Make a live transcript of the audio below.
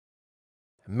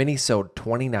Minisode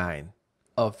 29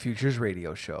 of Futures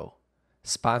Radio Show,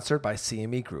 sponsored by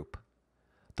CME Group,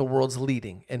 the world's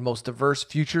leading and most diverse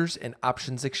futures and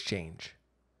options exchange.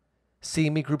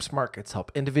 CME Group's markets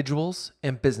help individuals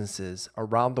and businesses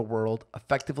around the world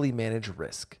effectively manage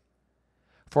risk.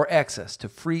 For access to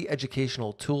free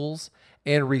educational tools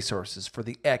and resources for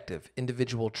the active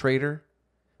individual trader,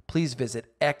 please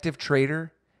visit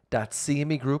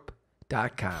activetrader.cmegroup.com.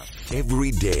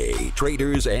 Every day,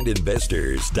 traders and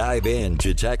investors dive in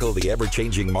to tackle the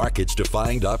ever-changing markets to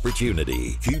find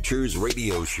opportunity. Futures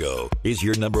Radio Show is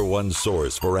your number one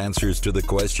source for answers to the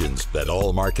questions that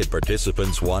all market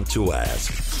participants want to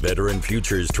ask. Veteran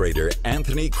futures trader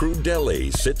Anthony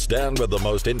Crudele sits down with the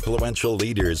most influential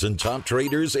leaders and top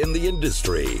traders in the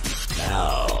industry.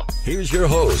 Now, here's your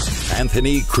host,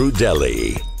 Anthony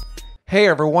Crudele. Hey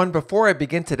everyone, before I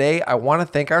begin today, I want to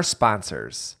thank our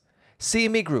sponsors.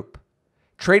 CME Group,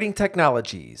 Trading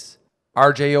Technologies,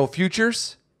 RJO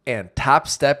Futures, and Top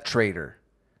Step Trader.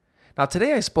 Now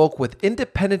today I spoke with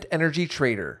independent energy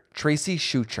trader Tracy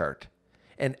Shuchart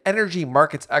and energy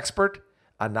markets expert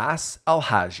Anas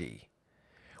Alhajji.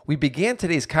 We began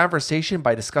today's conversation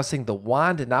by discussing the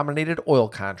Yuan denominated oil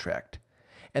contract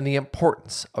and the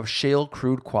importance of shale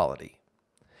crude quality.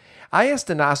 I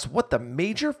asked Anas what the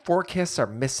major forecasts are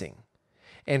missing,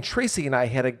 and Tracy and I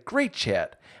had a great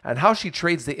chat on how she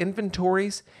trades the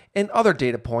inventories and other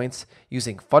data points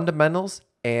using fundamentals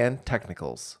and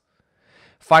technicals.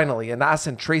 Finally, Anas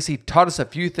and Tracy taught us a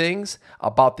few things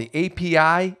about the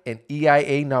API and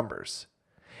EIA numbers,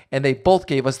 and they both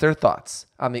gave us their thoughts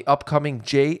on the upcoming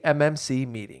JMMC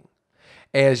meeting.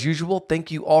 As usual,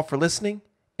 thank you all for listening,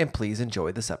 and please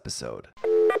enjoy this episode.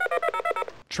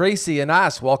 Tracy and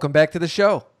Anas, welcome back to the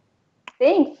show.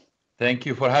 Thanks. Thank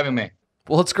you for having me.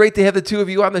 Well, it's great to have the two of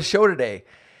you on the show today.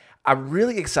 I'm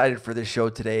really excited for this show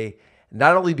today,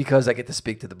 not only because I get to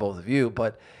speak to the both of you,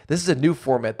 but this is a new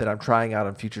format that I'm trying out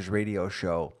on Futures Radio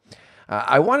Show.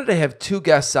 I wanted to have two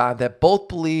guests on that both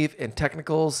believe in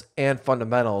technicals and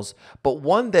fundamentals, but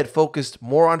one that focused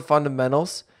more on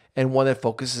fundamentals and one that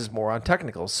focuses more on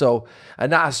technicals. So,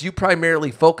 Anas, you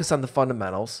primarily focus on the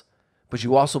fundamentals, but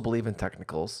you also believe in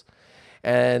technicals.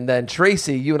 And then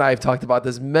Tracy, you and I have talked about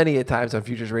this many a times on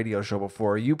Futures Radio Show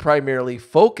before. You primarily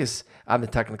focus on the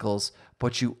technicals,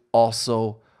 but you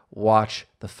also watch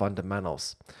the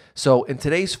fundamentals. So in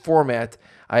today's format,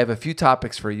 I have a few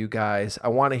topics for you guys. I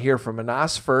want to hear from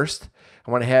Anas first. I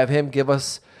want to have him give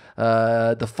us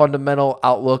the fundamental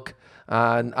outlook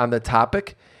on the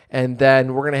topic. And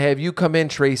then we're going to have you come in,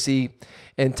 Tracy,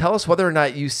 and tell us whether or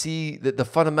not you see the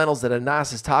fundamentals that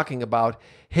Anas is talking about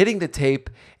hitting the tape,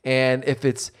 and if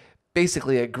it's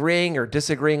basically agreeing or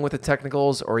disagreeing with the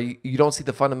technicals, or you don't see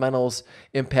the fundamentals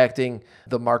impacting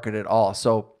the market at all.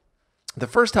 So the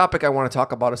first topic I want to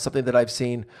talk about is something that I've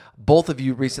seen both of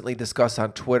you recently discuss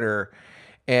on Twitter,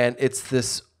 and it's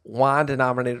this Yuan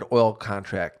denominated oil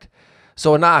contract.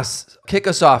 So Anas, kick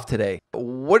us off today.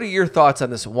 What are your thoughts on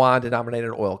this Yuan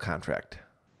denominated oil contract?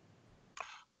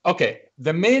 Okay,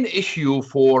 the main issue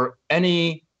for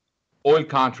any oil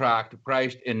contract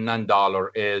priced in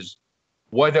non-dollar is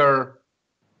whether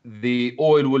the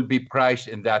oil will be priced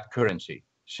in that currency.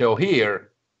 So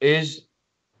here is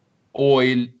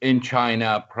oil in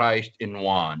China priced in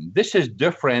Yuan. This is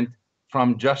different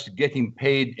from just getting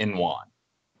paid in Yuan.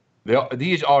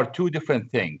 These are two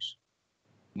different things.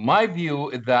 My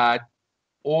view is that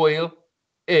oil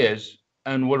is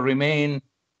and will remain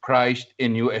priced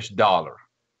in US dollar.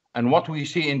 And what we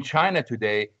see in China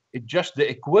today is just the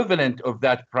equivalent of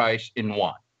that price in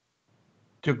Yuan.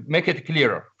 To make it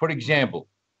clearer, for example,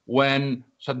 when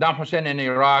Saddam Hussein in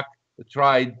Iraq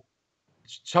tried,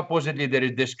 supposedly there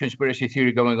is this conspiracy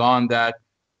theory going on that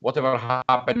whatever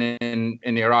happened in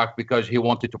Iraq because he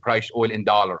wanted to price oil in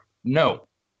dollar. No,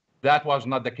 that was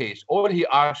not the case. All he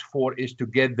asked for is to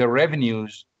get the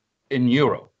revenues in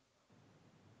euro.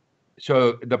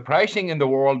 So the pricing in the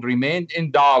world remained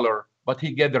in dollar, but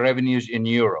he get the revenues in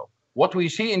euro. What we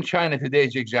see in China today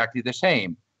is exactly the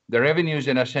same. The revenues,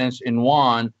 in a sense, in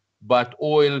Yuan, but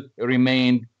oil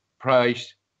remained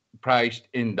priced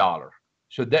in dollar.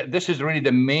 So this is really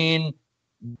the main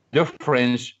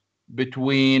difference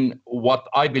between what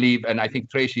I believe, and I think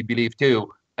Tracy believed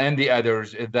too, and the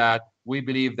others, is that we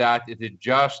believe that it is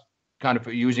just kind of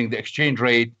using the exchange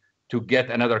rate to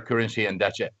get another currency, and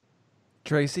that's it.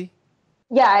 Tracy?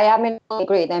 Yeah, I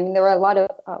agree. I mean, there were a lot of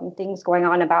things going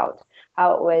on about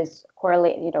how it was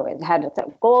correlated, it had a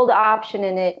gold option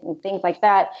in it and things like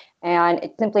that. And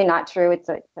it's simply not true. It's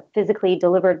a physically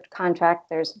delivered contract.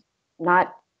 There's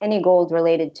not any gold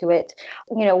related to it.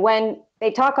 When they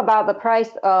talk about the price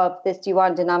of this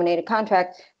Yuan denominated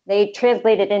contract, they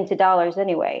translate it into dollars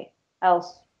anyway.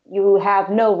 Else you have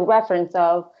no reference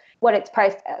of what it's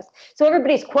priced as. So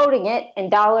everybody's quoting it in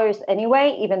dollars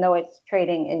anyway, even though it's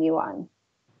trading in yuan.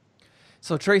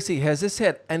 So Tracy, has this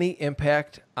had any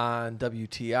impact on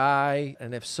WTI?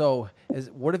 And if so,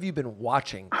 what have you been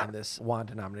watching in this Yuan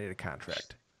denominated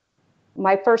contract?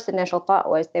 My first initial thought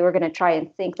was they were going to try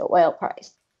and sink the oil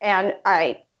price. And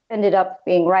I ended up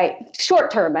being right.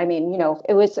 Short term, I mean,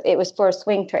 it was for a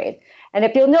swing trade. And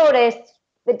if you'll notice,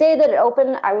 the day that it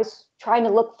opened, I was trying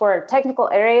to look for technical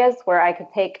areas where I could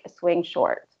take a swing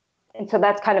short. And so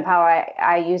that's kind of how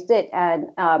I used it. And,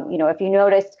 if you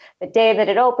notice, the day that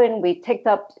it opened, we ticked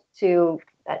up to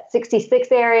that 66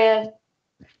 area.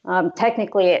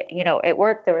 Technically, it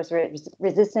worked. There was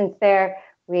resistance there.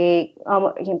 We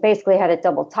basically had a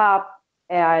double top,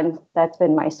 and that's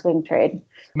been my swing trade.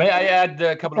 May I add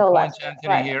a couple of points,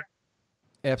 Anthony, here?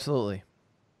 Absolutely.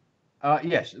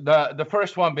 Yes. The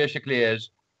first one basically is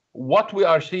what we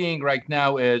are seeing right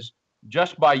now is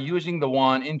just by using the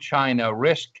yuan in China,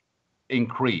 risk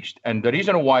increased. And the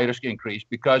reason why risk increased,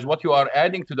 because what you are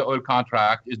adding to the oil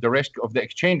contract is the risk of the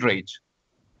exchange rates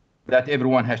that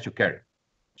everyone has to carry.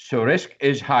 So risk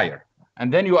is higher.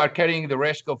 And then you are carrying the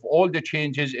risk of all the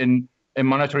changes in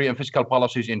monetary and fiscal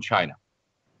policies in China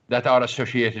that are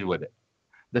associated with it.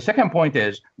 The second point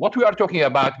is what we are talking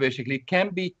about basically can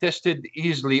be tested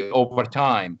easily over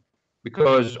time,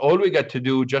 because all we got to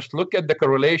do, just look at the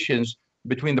correlations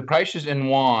between the prices in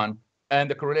yuan and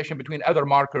the correlation between other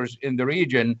markers in the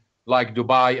region, like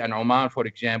Dubai and Oman, for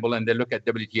example, and then look at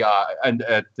WTI and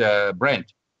at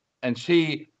Brent and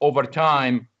see over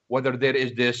time whether there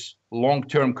is this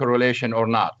long-term correlation or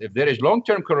not. If there is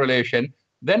long-term correlation,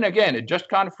 then again, it just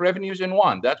kind of revenues in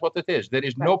yuan. That's what it is. There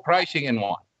is no pricing in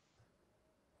yuan.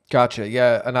 Gotcha.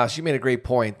 Yeah, Anas, you made a great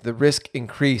point. The risk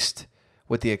increased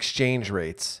with the exchange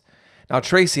rates. Now,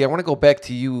 Tracy, I want to go back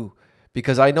to you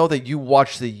because I know that you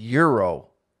watch the euro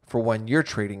for when you're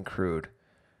trading crude.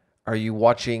 Are you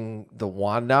watching the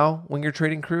yuan now when you're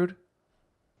trading crude?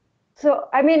 So,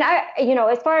 I mean,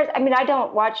 as far as,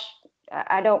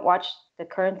 I don't watch the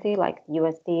currency like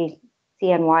USD,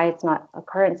 CNY. It's not a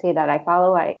currency that I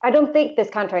follow. I don't think this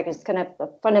contract is going to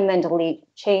fundamentally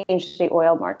change the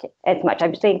oil market as much.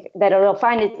 I think that it'll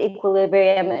find its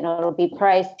equilibrium and it'll be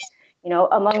priced,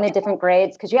 among the different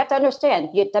grades. Because you have to understand,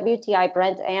 you get WTI,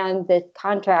 Brent, and this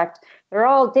contract, they're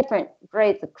all different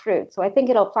grades of crude. So I think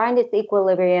it'll find its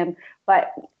equilibrium.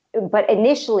 But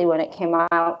initially when it came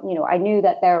out, I knew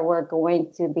that there were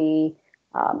going to be,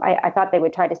 I thought they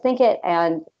would try to sink it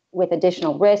and with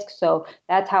additional risk. So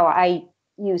that's how I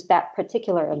used that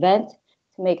particular event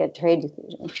to make a trade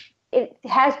decision. It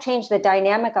has changed the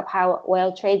dynamic of how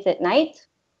oil trades at night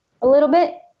a little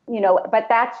bit, but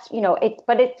that's,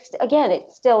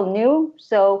 it's still new.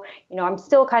 So, I'm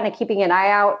still kind of keeping an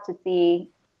eye out to see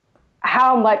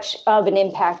how much of an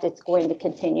impact it's going to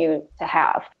continue to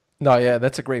have. No, yeah,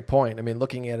 that's a great point. I mean,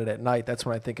 looking at it at night, that's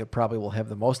when I think it probably will have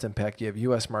the most impact. You have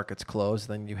U.S. markets closed,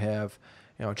 then you have,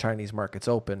 Chinese markets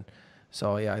open.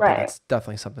 So, yeah, I think it's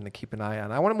definitely something to keep an eye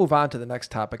on. I want to move on to the next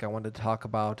topic I wanted to talk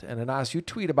about. And Anas, you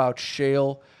tweet about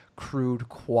shale crude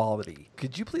quality.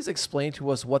 Could you please explain to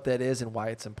us what that is and why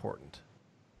it's important?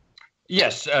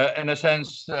 Yes, in a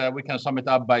sense, we can sum it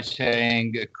up by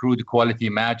saying crude quality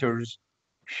matters.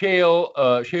 Shale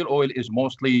oil is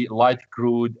mostly light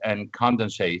crude and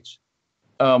condensates,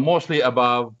 mostly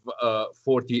above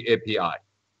 40 API.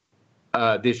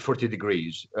 These 40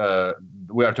 degrees.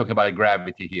 We are talking about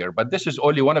gravity here, but this is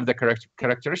only one of the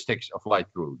characteristics of light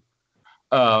crude.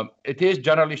 It is,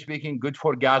 generally speaking, good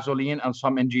for gasoline and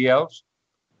some NGLs,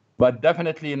 but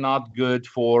definitely not good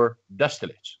for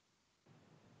distillates.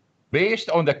 Based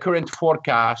on the current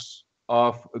forecasts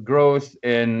of growth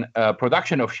in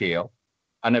production of shale,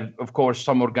 and of course,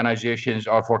 some organizations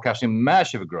are forecasting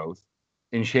massive growth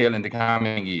in shale in the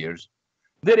coming years,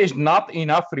 there is not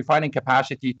enough refining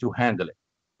capacity to handle it.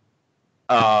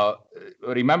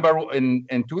 Remember, in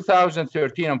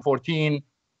 2013 and 14,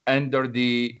 under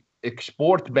the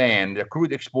export ban, the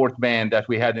crude export ban that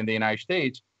we had in the United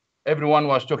States, everyone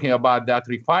was talking about that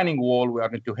refining wall we are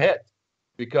going to hit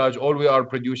because all we are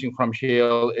producing from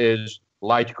shale is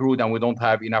light crude and we don't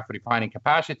have enough refining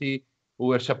capacity. We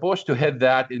were supposed to hit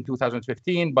that in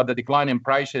 2015, but the decline in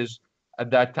prices at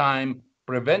that time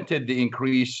prevented the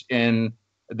increase in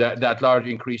that large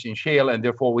increase in shale, and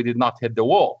therefore we did not hit the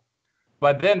wall.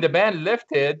 But then the ban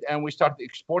lifted and we started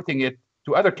exporting it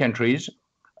to other countries.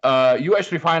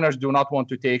 U.S. refiners do not want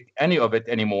to take any of it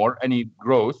anymore, any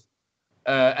growth,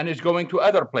 and it's going to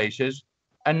other places.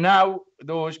 And now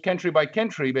those country by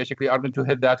country basically are going to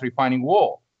hit that refining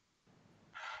wall.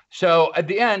 So at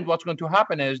the end, what's going to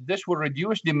happen is this will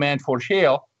reduce demand for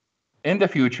shale in the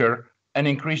future and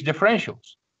increase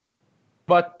differentials.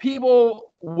 But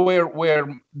people, where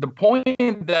the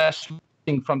point that's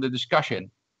missing from the discussion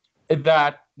is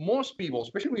that most people,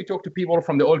 especially when you talk to people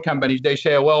from the oil companies, they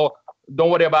say, well,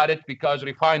 don't worry about it because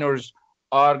refiners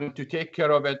are going to take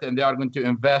care of it and they are going to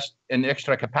invest in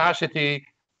extra capacity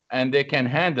and they can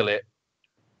handle it.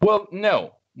 Well,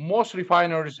 no, most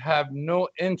refiners have no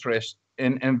interest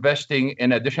in investing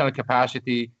in additional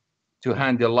capacity to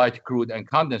handle light crude and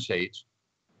condensates,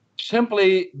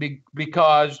 simply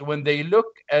because when they look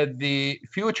at the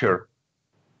future,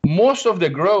 most of the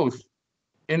growth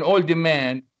in oil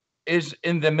demand is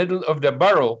in the middle of the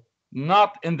barrel,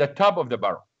 not in the top of the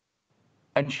barrel.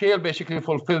 And shale basically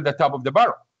fulfill the top of the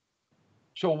barrel.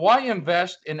 So why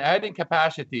invest in adding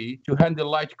capacity to handle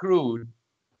light crude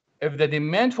if the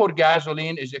demand for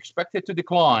gasoline is expected to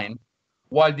decline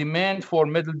while demand for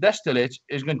middle distillates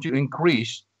is going to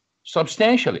increase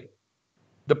substantially?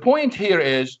 The point here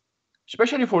is,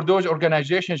 especially for those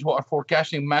organizations who are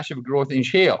forecasting massive growth in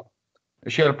shale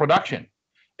production,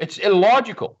 it's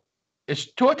illogical.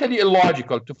 It's totally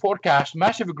illogical to forecast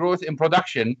massive growth in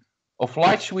production of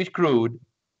light sweet crude,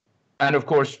 and of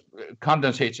course,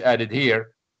 condensates added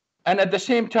here, and at the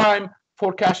same time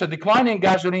forecast a decline in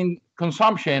gasoline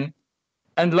consumption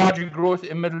and larger growth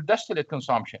in middle distillate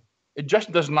consumption. It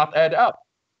just does not add up,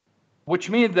 which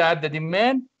means that the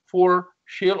demand for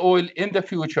shale oil in the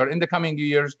future, in the coming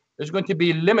years, is going to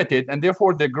be limited, and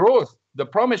therefore the growth, the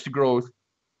promised growth,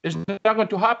 is not going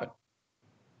to happen.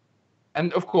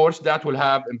 And of course, that will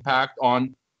have impact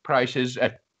on prices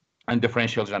and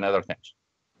differentials and other things.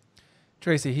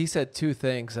 Tracy, he said two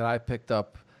things that I picked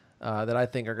up that I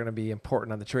think are going to be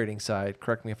important on the trading side.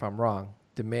 Correct me if I'm wrong.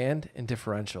 Demand and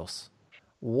differentials.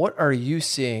 What are you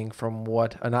seeing from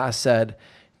what Anas said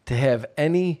to have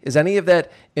is any of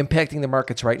that impacting the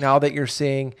markets right now that you're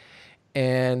seeing?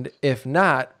 And if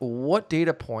not, what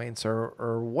data points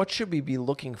or what should we be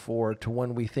looking for to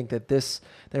when we think that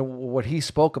what he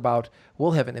spoke about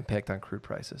will have an impact on crude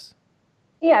prices?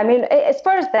 Yeah, I mean, as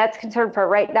far as that's concerned for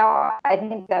right now, I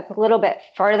think that's a little bit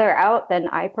farther out than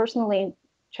I personally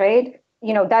trade.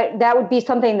 You know, that would be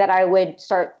something that I would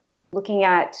start looking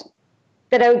at,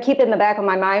 that I would keep in the back of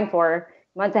my mind for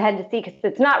months ahead to see, because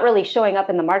it's not really showing up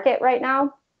in the market right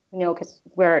now, you know, because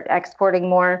we're exporting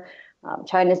more.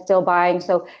 China's still buying.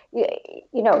 So,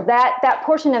 you know, that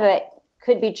portion of it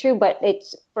could be true, but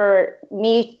it's for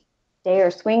me, day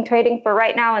or swing trading for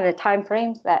right now in the time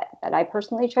frames that I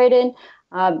personally trade in.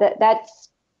 That's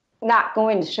not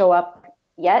going to show up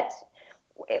yet.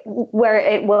 Where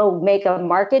it will make a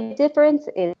market difference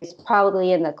is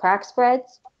probably in the crack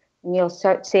spreads. And you'll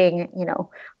start seeing, you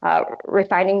know,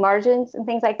 refining margins and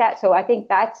things like that. So I think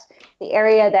that's the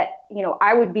area that, you know,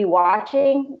 I would be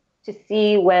watching to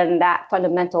see when that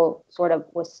fundamental sort of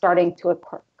was starting to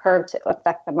occur to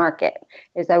affect the market,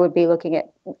 is I would be looking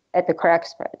at the crack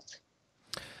spreads.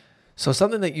 So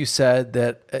something that you said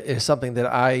that is something that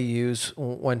I use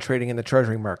when trading in the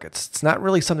treasury markets. It's not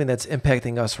really something that's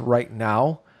impacting us right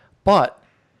now, but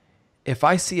if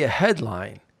I see a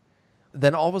headline,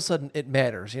 then all of a sudden it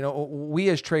matters. You know, we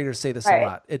as traders say this a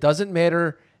lot. It doesn't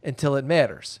matter until it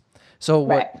matters.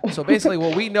 So so basically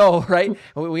what we know, right?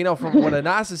 What we know from what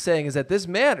Anas is saying is that this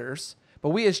matters, but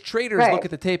we as traders look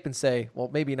at the tape and say, well,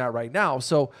 maybe not right now.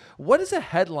 So what is a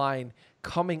headline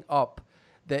coming up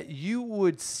that you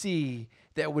would see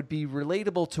that would be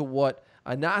relatable to what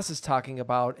Anas is talking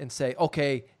about and say,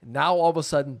 okay, now all of a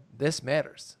sudden this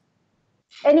matters?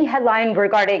 Any headline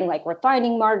regarding like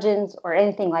refining margins or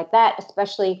anything like that,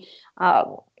 especially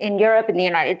in Europe and the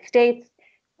United States,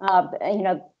 you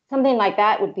know, something like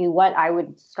that would be what I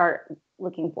would start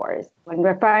looking for. Is when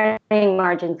refining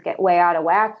margins get way out of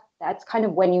whack, that's kind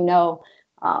of when you know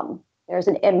there's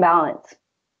an imbalance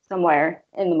somewhere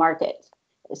in the market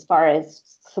as far as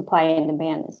supply and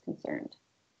demand is concerned.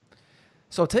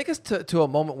 So take us to a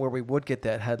moment where we would get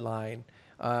that headline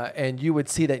and you would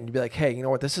see that and you'd be like, hey, you know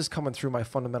what, this is coming through my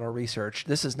fundamental research.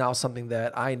 This is now something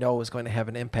that I know is going to have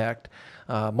an impact,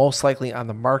 most likely on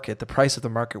the market, the price of the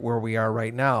market where we are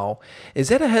right now. Is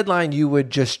that a headline you would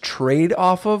just trade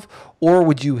off of, or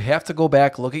would you have to go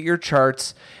back, look at your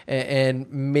charts, and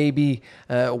maybe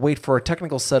wait for a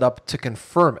technical setup to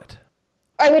confirm it?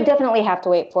 I would definitely have to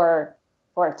wait for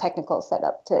a technical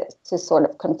setup to sort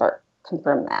of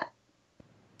confirm that.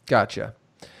 Gotcha.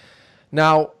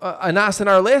 Now, Anas, in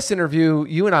our last interview,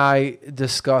 you and I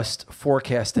discussed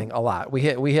forecasting a lot. We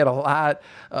had a lot.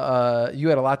 You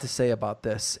had a lot to say about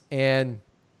this, and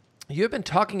you have been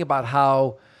talking about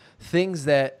how things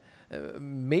that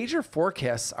major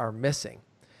forecasts are missing.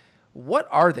 What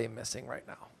are they missing right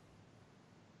now?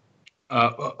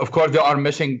 Of course, they are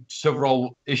missing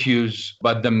several issues,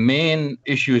 but the main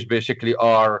issues basically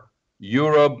are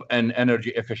Europe and energy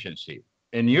efficiency.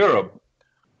 In Europe,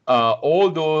 all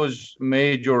those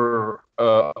major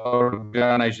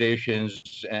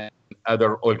organizations and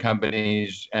other oil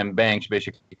companies and banks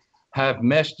basically have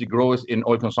missed the growth in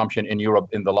oil consumption in Europe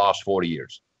in the last 4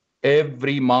 years.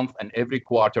 Every month and every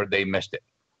quarter, they missed it.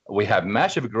 We have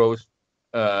massive growth,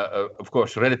 of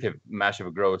course, relative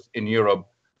massive growth in Europe.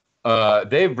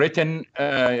 They've written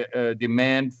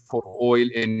demand for oil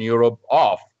in Europe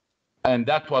off, and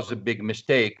that was a big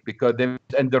mistake because they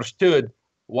understood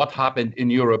what happened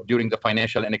in Europe during the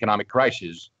financial and economic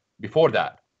crisis before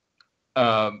that.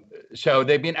 So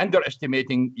they've been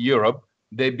underestimating Europe.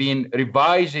 They've been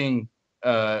revising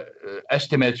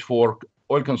estimates for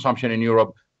oil consumption in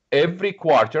Europe every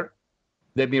quarter.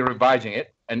 They've been revising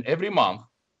it, and every month.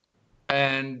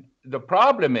 And the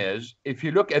problem is, if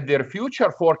you look at their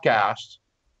future forecasts,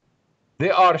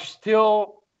 they are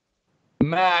still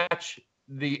match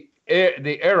the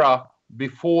era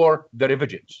before the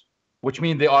revisions, which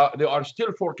means they are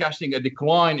still forecasting a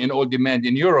decline in oil demand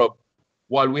in Europe,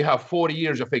 while we have 40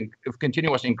 years of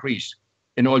continuous increase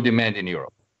in oil demand in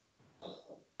Europe.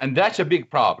 And that's a big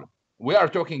problem. We are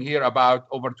talking here about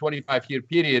over 25-year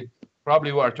period,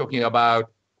 probably we are talking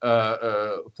about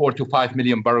 4 to 5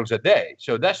 million barrels a day.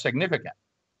 So that's significant.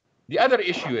 The other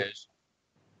issue is,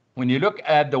 when you look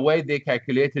at the way they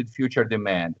calculated future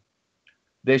demand,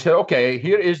 they said, okay,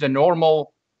 here is the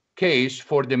normal case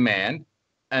for demand,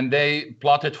 and they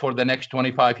plot it for the next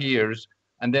 25 years.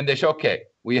 And then they say, okay,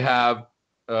 we have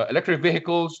electric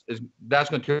vehicles, that's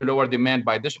going to lower demand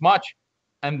by this much.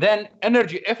 And then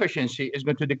energy efficiency is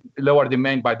going to lower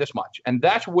demand by this much. And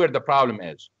that's where the problem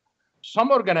is.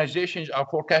 Some organizations are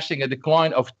forecasting a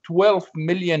decline of 12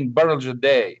 million barrels a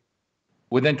day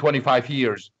within 25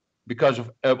 years because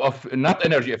of not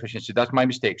energy efficiency. That's my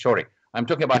mistake. Sorry. I'm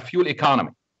talking about fuel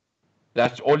economy.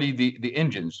 That's only the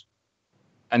engines.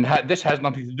 And this has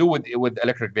nothing to do with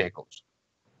electric vehicles.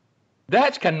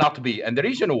 That cannot be. And the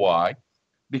reason why,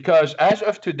 because as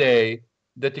of today,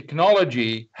 the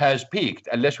technology has peaked,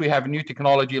 unless we have new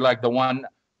technology like the one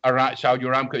Saudi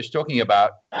Aramco is talking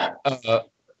about.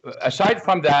 Aside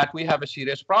from that, we have a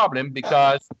serious problem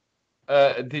because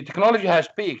the technology has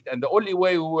peaked, and the only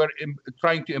way we were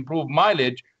trying to improve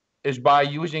mileage is by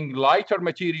using lighter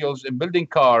materials in building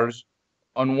cars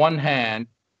on one hand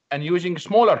and using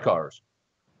smaller cars.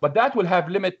 But that will have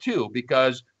limit too,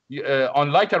 because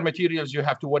on lighter materials, you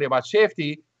have to worry about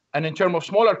safety. And in terms of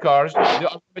smaller cars, they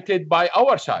are limited by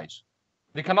our size.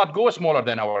 They cannot go smaller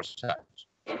than our size.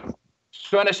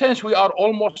 So in a sense, we are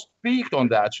almost peaked on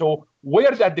that. So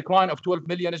where that decline of 12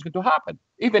 million is going to happen,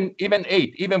 even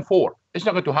 8, even 4, it's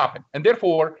not going to happen. And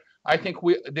therefore, I think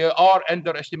they are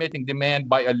underestimating demand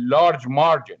by a large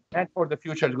margin. And for the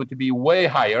future, it's going to be way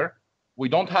higher. We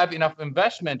don't have enough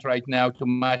investment right now to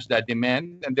match that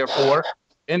demand. And therefore,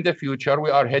 in the future, we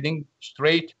are heading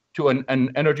straight to an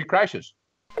energy crisis.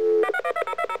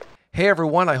 Hey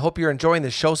everyone, I hope you're enjoying the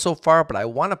show so far, but I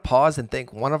want to pause and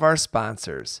thank one of our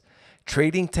sponsors,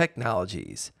 Trading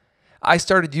Technologies. I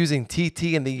started using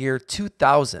TT in the year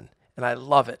 2000, and I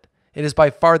love it. It is by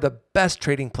far the best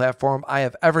trading platform I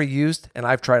have ever used, and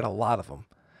I've tried a lot of them.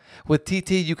 With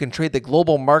TT, you can trade the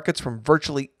global markets from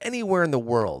virtually anywhere in the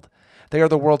world. They are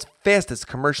the world's fastest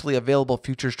commercially available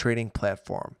futures trading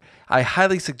platform. I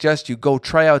highly suggest you go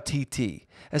try out TT,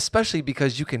 especially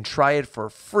because you can try it for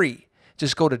free.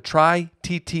 Just go to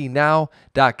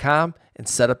tryttnow.com and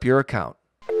set up your account.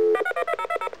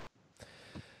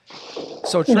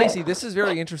 So, Tracy, this is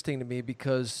very interesting to me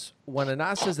because when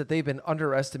Anas says that they've been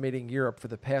underestimating Europe for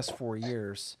the past 4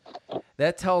 years,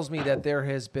 that tells me that there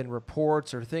has been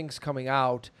reports or things coming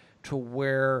out to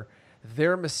where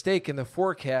their mistake in the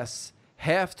forecasts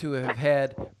have to have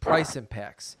had price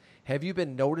impacts. Have you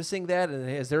been noticing that, and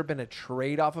has there been a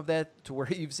trade-off of that to where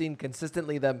you've seen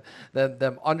consistently them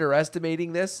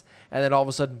underestimating this, and then all of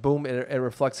a sudden, boom, it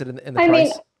reflects it in the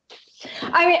price?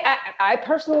 I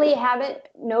personally haven't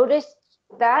noticed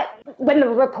that when the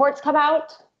reports come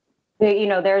out.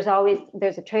 There's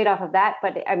a trade-off of that.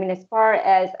 But I mean, as far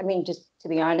as just to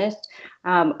be honest,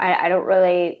 I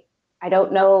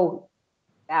don't know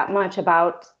that much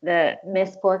about the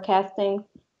misforecasting.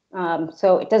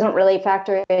 So it doesn't really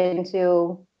factor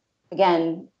into,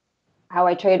 again, how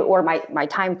I trade or my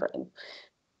time frame.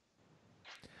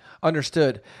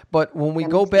 Understood. But when we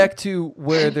go back to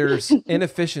where there's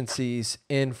inefficiencies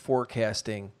in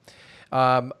forecasting,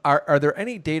 are there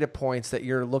any data points that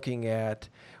you're looking at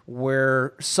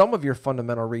where some of your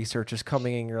fundamental research is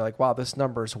coming in, you're like, wow, this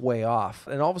number is way off.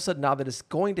 And all of a sudden now that it's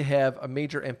going to have a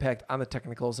major impact on the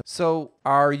technicals. So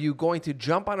are you going to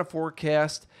jump on a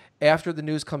forecast after the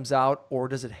news comes out, or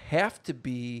does it have to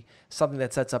be something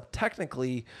that sets up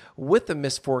technically with the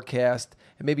missed forecast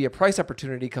and maybe a price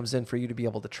opportunity comes in for you to be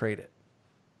able to trade it?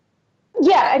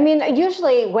 Yeah, I mean,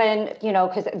 usually when,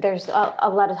 because there's a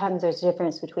lot of times there's a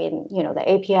difference between, the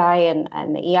API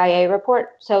and the EIA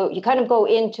report. So you kind of go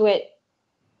into it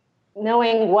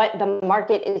knowing what the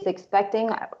market is expecting.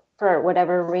 For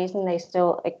whatever reason, they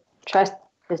still trust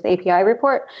this API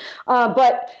report.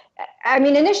 But I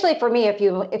mean, initially for me, if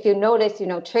you notice,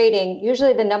 trading,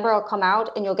 usually the number will come out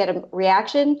and you'll get a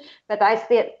reaction, but that's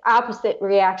the opposite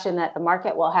reaction that the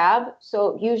market will have.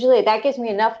 So usually that gives me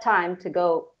enough time to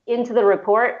go into the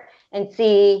report and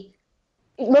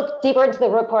look deeper into the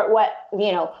report, what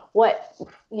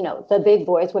the big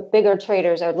boys, what bigger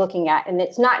traders are looking at. And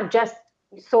it's not just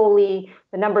solely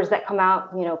the numbers that come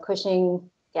out, Cushing,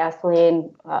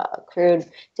 gasoline, crude,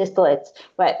 distillates,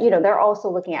 but they're also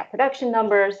looking at production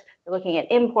numbers, they're looking at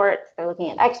imports, they're looking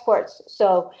at exports.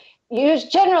 So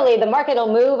generally the market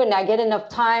will move, and I get enough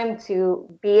time to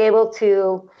be able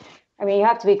to, I mean, you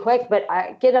have to be quick, but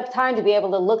I get enough time to be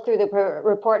able to look through the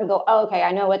report and go, oh, okay,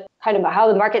 I know what kind of how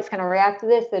the market's going to react to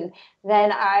this. And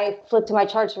then I flip to my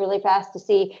charts really fast to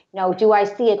see, do I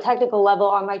see a technical level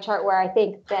on my chart where I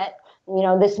think that,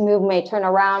 this move may turn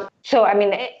around. So, I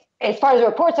mean, as far as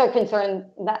reports are concerned,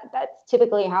 that's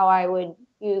typically how I would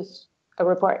use a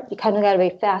report. You kind of got to be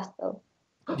fast, though.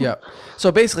 Yeah.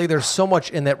 So basically, there's so much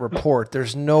in that report.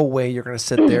 There's no way you're going to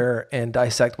sit there and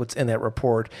dissect what's in that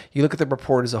report. You look at the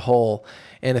report as a whole,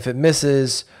 and if it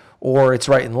misses or it's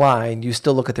right in line, you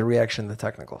still look at the reaction of the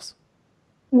technicals.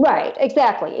 Right.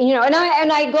 Exactly. And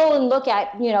I go and look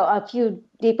at, a few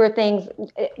deeper things,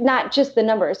 not just the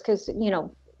numbers, because,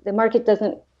 the market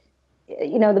doesn't,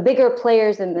 the bigger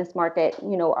players in this market,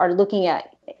 are looking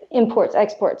at imports,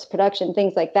 exports, production,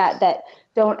 things like that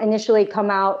don't initially come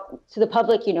out to the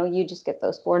public. You just get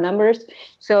those 4 numbers.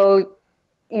 So,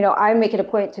 I make it a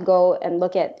point to go and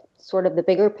look at sort of the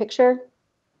bigger picture.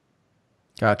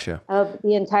 Gotcha. Of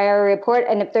the entire report.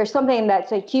 And if there's something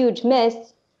that's a huge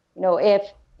miss, if,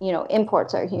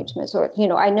 imports are a huge miss, or,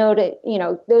 I know that,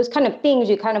 those kind of things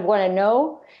you kind of want to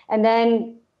know, and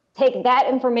then take that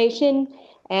information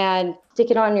and stick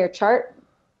it on your chart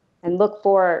and look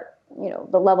for,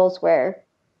 the levels where,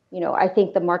 I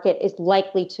think the market is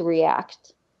likely to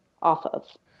react off of.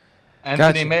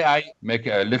 Anthony, Gotcha. may I make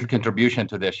a little contribution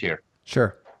to this here?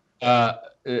 Sure.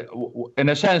 In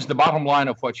a sense, the bottom line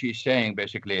of what she's saying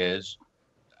basically is,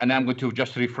 and I'm going to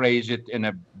just rephrase it in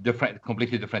a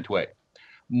completely different way.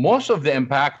 Most of the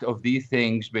impact of these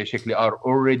things basically are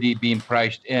already being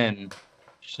priced in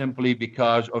simply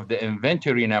because of the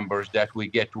inventory numbers that we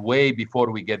get way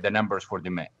before we get the numbers for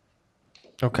demand.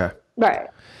 Okay. Right.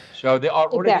 So they are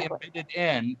already embedded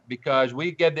in, because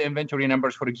we get the inventory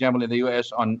numbers, for example, in the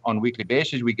U.S. on weekly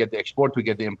basis. We get the export, we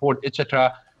get the import,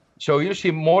 etc. So you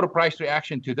see more price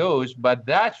reaction to those, but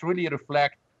that's really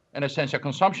reflect, in a sense, a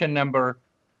consumption number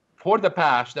for the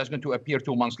past that's going to appear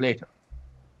 2 months later.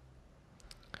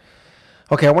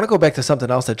 Okay, I want to go back to something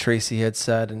else that Tracy had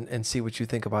said and see what you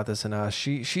think about this. And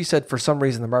she said for some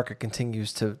reason the market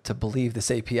continues to believe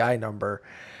this API number.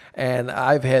 And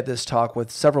I've had this talk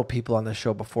with several people on the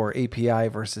show before, API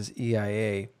versus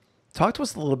EIA. Talk to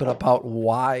us a little bit about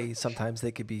why sometimes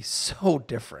they could be so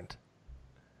different.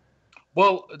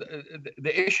 Well,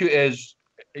 the issue is,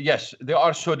 yes, they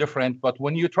are so different, but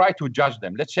when you try to judge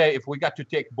them, let's say if we got to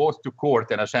take both to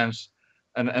court in a sense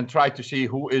and try to see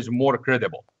who is more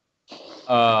credible,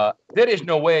 there is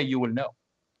no way you will know.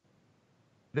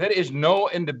 There is no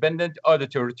independent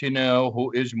auditor to know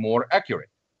who is more accurate.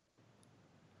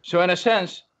 So in a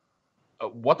sense,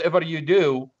 whatever you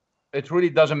do, it really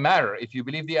doesn't matter. If you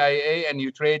believe the IAA and you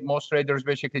trade, most traders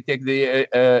basically take the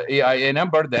EIA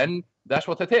number, then that's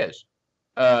what it is.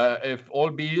 If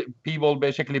all people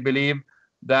basically believe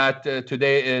that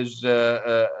today is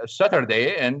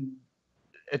Saturday, and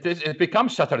it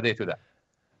becomes Saturday to them,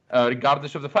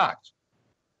 regardless of the facts.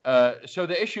 So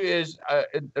the issue is,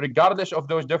 regardless of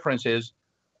those differences,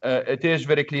 it is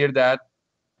very clear that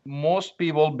most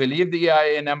people believe the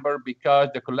EIA number because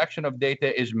the collection of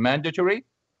data is mandatory,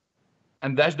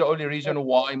 and that's the only reason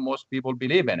why most people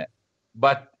believe in it.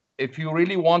 But if you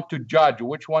really want to judge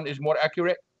which one is more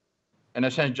accurate, in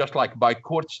a sense, just like by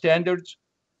court standards,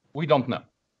 we don't know.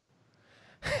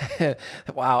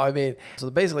 Wow. I mean,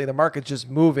 so basically the market's just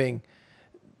moving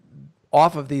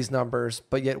off of these numbers,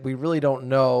 but yet we really don't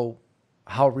know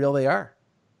how real they are.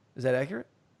 Is that accurate?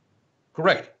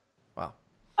 Correct. Wow.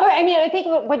 I mean, I think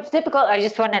what's difficult, I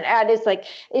just want to add is like,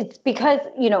 it's because,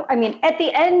 I mean, at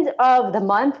the end of the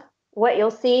month, what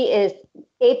you'll see is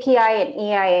API and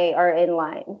EIA are in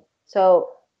line. So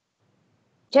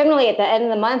generally at the end of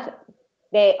the month,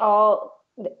 they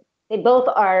both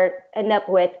end up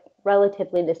with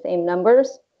relatively the same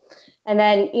numbers. And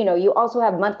then, you also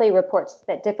have monthly reports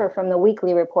that differ from the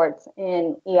weekly reports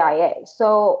in EIA.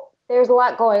 So there's a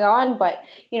lot going on, but,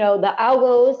 the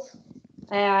algos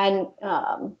and,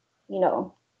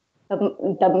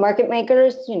 the market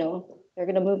makers, they're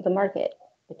going to move the market.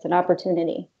 It's an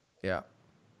opportunity. Yeah.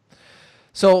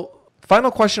 So final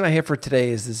question I have for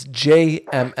today is this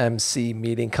JMMC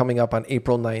meeting coming up on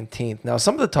April 19th. Now,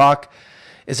 some of the talk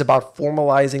is about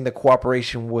formalizing the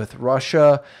cooperation with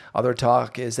Russia. Other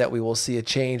talk is that we will see a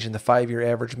change in the 5-year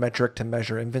average metric to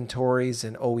measure inventories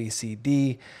in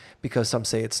OECD because some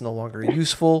say it's no longer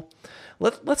useful.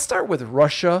 Let's start with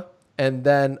Russia. And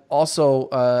then also,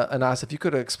 Anas, if you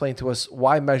could explain to us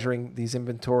why measuring these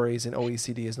inventories in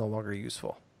OECD is no longer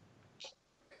useful.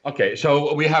 Okay,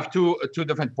 so we have two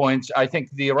different points. I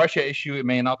think the Russia issue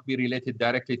may not be related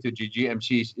directly to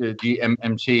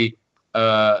GMMC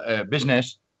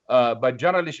business, but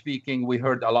generally speaking, we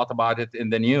heard a lot about it in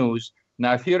the news.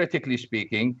 Now, theoretically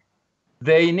speaking,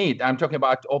 I'm talking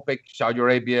about OPEC, Saudi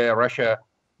Arabia, Russia,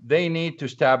 they need to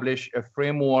establish a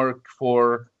framework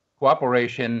for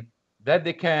cooperation that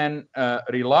they can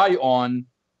rely on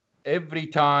every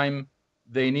time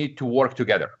they need to work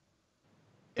together.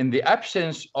 In the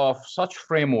absence of such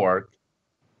framework,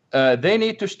 they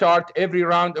need to start every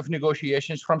round of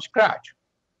negotiations from scratch.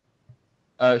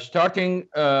 Starting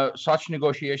such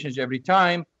negotiations every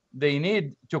time they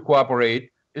need to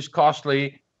cooperate is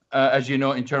costly, as you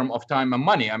know, in terms of time and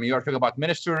money. I mean, you're talking about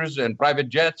ministers and private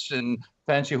jets and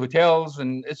fancy hotels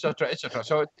and et cetera, et cetera.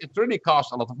 So it really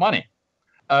costs a lot of money.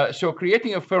 So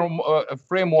creating a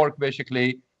framework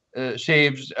basically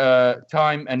saves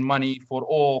time and money for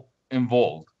all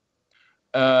involved.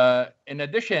 In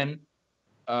addition,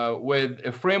 with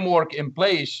a framework in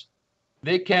place,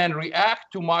 they can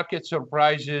react to market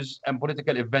surprises and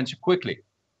political events quickly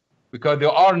because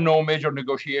there are no major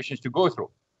negotiations to go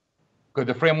through because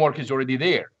the framework is already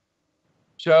there.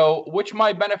 So, which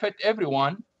might benefit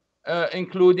everyone,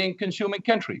 including consuming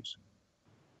countries.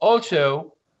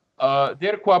 Also,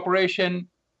 their cooperation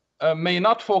may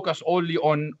not focus only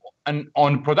on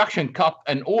production cut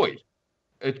and oil.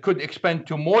 It could expand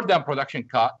to more than production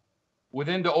cut.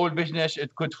 Within the oil business,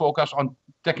 it could focus on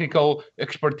technical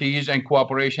expertise and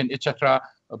cooperation, etc.,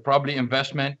 probably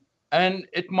investment. And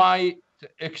it might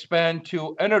expand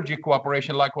to energy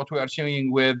cooperation like what we are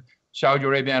seeing with Saudi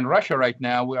Arabia and Russia right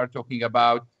now. We are talking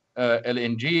about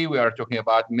LNG. We are talking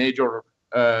about major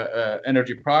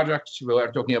energy projects. We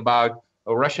are talking about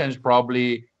Russians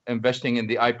probably investing in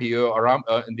the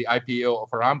IPO of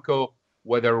Aramco,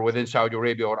 whether within Saudi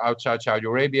Arabia or outside Saudi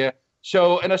Arabia.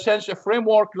 So in a sense, a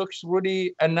framework looks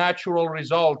really a natural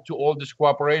result to all this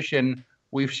cooperation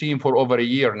we've seen for over a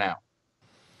year now.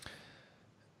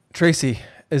 Tracy,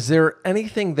 is there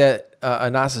anything that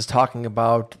Anas is talking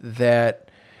about that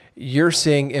you're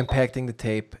seeing impacting the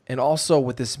tape? And also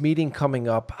with this meeting coming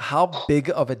up, how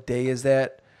big of a day is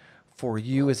that for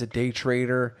you as a day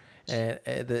trader? And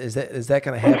is that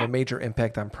going to have a major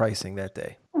impact on pricing that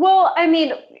day? Well, I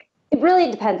mean, it really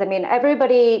depends. I mean,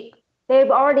 they've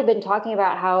already been talking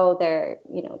about how they're,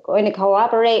 going to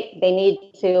cooperate. They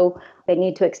need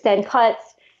to extend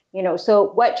cuts,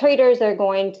 so what traders are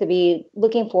going to be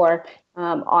looking for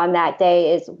on that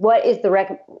day is what is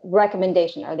the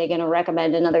recommendation? Are they going to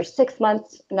recommend another 6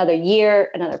 months, another year,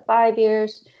 another 5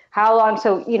 years? How long?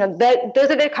 So, those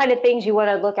are the kind of things you want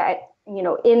to look at,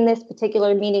 in this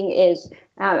particular meeting is,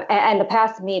 and the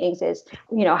past meetings is,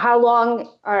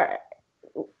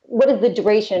 what is the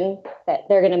duration that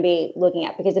they're going to be looking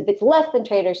at? Because if it's less than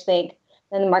traders think,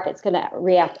 then the market's going to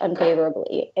react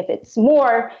unfavorably. If it's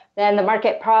more, then the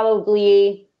market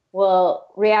probably will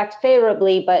react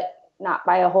favorably, but not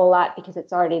by a whole lot because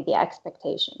it's already the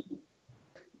expectation.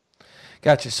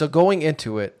 Gotcha. So going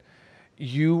into it,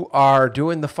 you are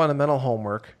doing the fundamental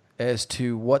homework as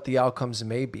to what the outcomes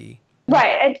may be.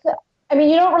 Right. And so, I mean,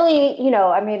 you don't really,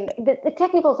 the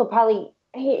technicals will probably,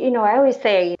 I always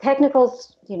say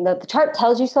technicals, the chart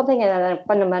tells you something and then a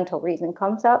fundamental reason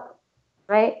comes up,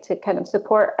 right, to kind of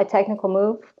support a technical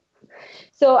move.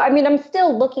 So, I mean, I'm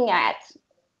still looking at,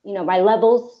 my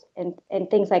levels and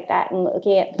things like that and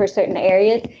looking at for certain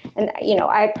areas. And,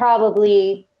 I would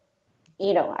probably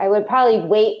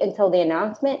wait until the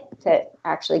announcement to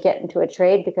actually get into a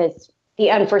trade because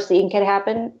the unforeseen can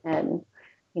happen. And,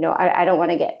 I don't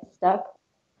want to get stuck.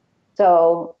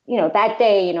 So, that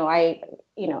day,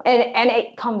 and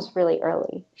it comes really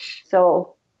early.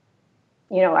 So,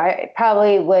 I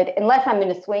probably would, unless I'm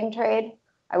in a swing trade,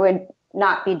 I would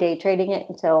not be day trading it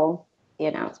until the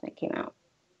announcement came out.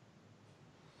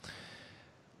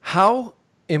 How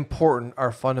important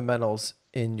are fundamentals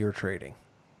in your trading?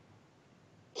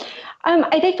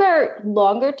 I think for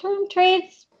longer term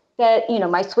trades that,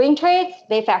 my swing trades,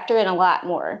 they factor in a lot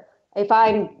more. If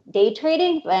I'm day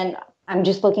trading, then I'm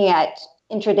just looking at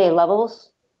intraday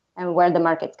levels and where the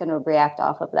market's going to react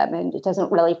off of them. And it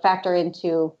doesn't really factor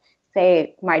into,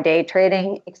 say, my day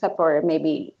trading, except for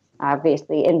maybe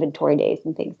obviously inventory days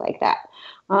and things like that.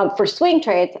 For swing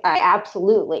trades, I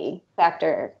absolutely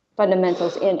factor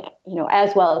fundamentals in,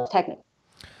 as well as technical.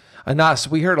 Anas,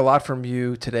 we heard a lot from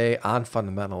you today on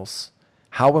fundamentals.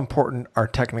 How important are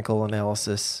technical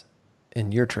analysis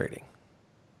in your trading?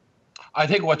 I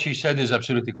think what she said is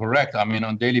absolutely correct. I mean,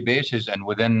 on daily basis and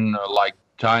within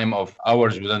time of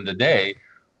hours within the day,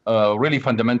 really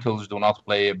fundamentals do not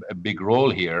play a big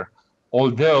role here.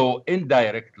 Although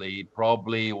indirectly,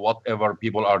 probably whatever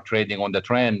people are trading on the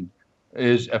trend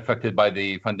is affected by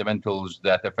the fundamentals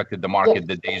that affected the market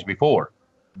the days before.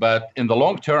 But in the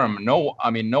long term, no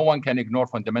one can ignore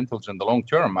fundamentals in the long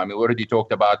term. I mean, we already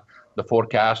talked about the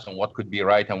forecast and what could be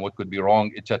right and what could be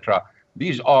wrong, etc.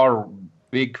 These are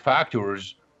big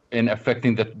factors in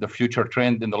affecting the future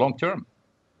trend in the long term.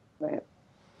 Right.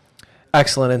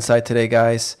 Excellent insight today,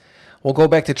 guys. We'll go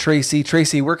back to Tracy.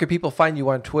 Tracy, where can people find you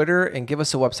on Twitter, and give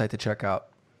us a website to check out?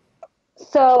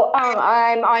 So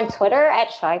I'm on Twitter at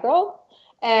ShyGirl,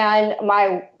 and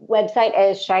my website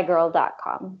is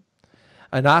shygirl.com.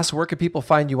 Anas, where can people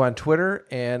find you on Twitter,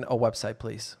 and a website,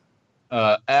 please?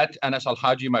 At Anas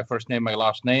Alhajji, my first name, my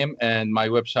last name, and my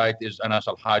website is Anas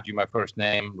Alhajji, my first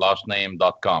name, last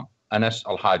name.com. Anas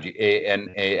Alhajji,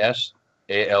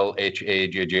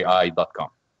 ANASALHAJJI.com.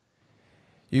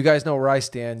 You guys know where I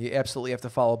stand. You absolutely have to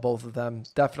follow both of them.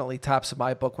 Definitely tops of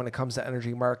my book when it comes to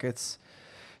energy markets.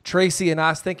 Tracy and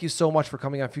Anas, thank you so much for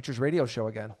coming on Futures Radio Show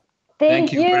again.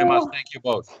 Thank you very much. Thank you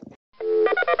both.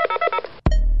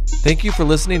 Thank you for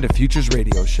listening to Futures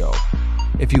Radio Show.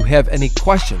 If you have any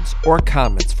questions or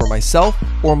comments for myself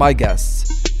or my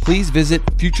guests, please visit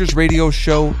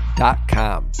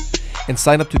futuresradioshow.com and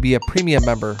sign up to be a premium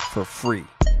member for free.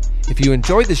 If you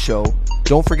enjoyed the show,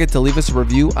 don't forget to leave us a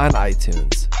review on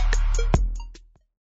iTunes.